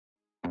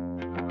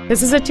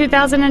This is a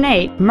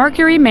 2008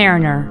 Mercury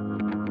Mariner.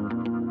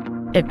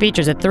 It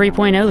features a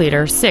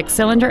 3.0-liter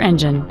six-cylinder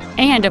engine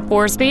and a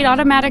 4-speed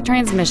automatic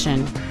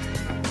transmission.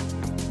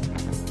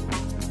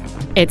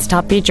 Its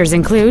top features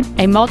include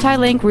a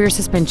multi-link rear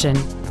suspension,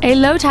 a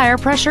low tire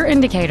pressure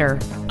indicator,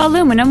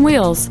 aluminum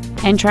wheels,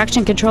 and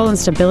traction control and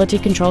stability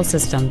control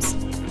systems.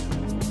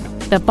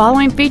 The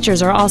following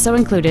features are also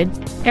included: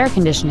 air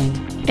conditioning,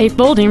 a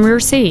folding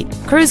rear seat,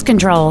 cruise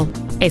control,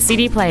 a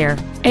CD player,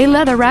 a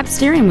leather-wrapped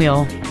steering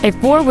wheel, a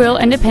 4-wheel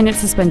independent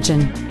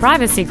suspension,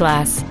 privacy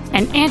glass,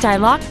 an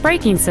anti-lock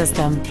braking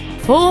system,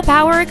 full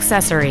power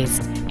accessories,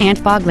 and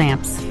fog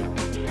lamps.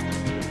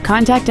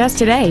 Contact us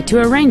today to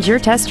arrange your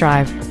test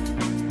drive.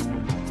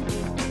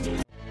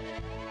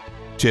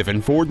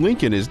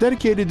 TiffinFord-Lincoln is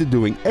dedicated to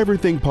doing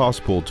everything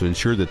possible to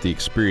ensure that the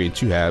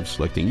experience you have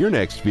selecting your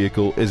next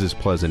vehicle is as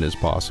pleasant as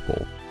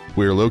possible.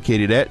 We are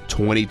located at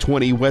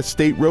 2020 West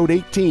State Road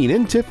 18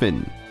 in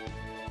Tiffin.